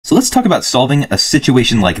So let's talk about solving a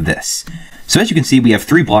situation like this. So as you can see, we have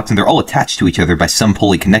 3 blocks and they're all attached to each other by some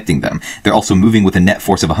pulley connecting them. They're also moving with a net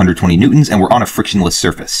force of 120 newtons and we're on a frictionless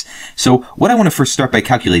surface. So what I want to first start by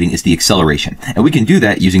calculating is the acceleration. And we can do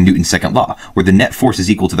that using Newton's second law, where the net force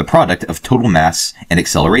is equal to the product of total mass and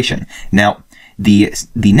acceleration. Now, the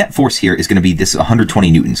net force here is going to be this 120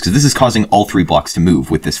 newtons, because this is causing all 3 blocks to move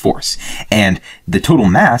with this force. And the total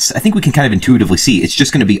mass, I think we can kind of intuitively see, it's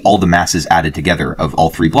just going to be all the masses added together of all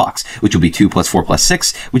 3 blocks, which will be 2 plus 4 plus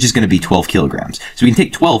 6, which is going to be 12 kilograms. So we can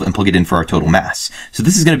take 12 and plug it in for our total mass. So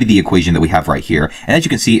this is going to be the equation that we have right here. And as you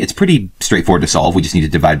can see, it's pretty straightforward to solve. We just need to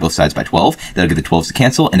divide both sides by 12. That'll get the 12s to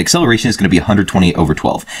cancel, and acceleration is going to be 120 over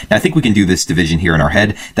 12. Now I think we can do this division here in our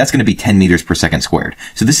head. That's going to be 10 meters per second squared.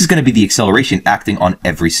 So this is going to be the acceleration acting on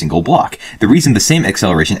every single block. The reason the same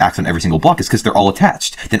acceleration acts on every single block is because they're all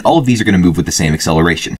attached. Then all of these are going to move with the same acceleration.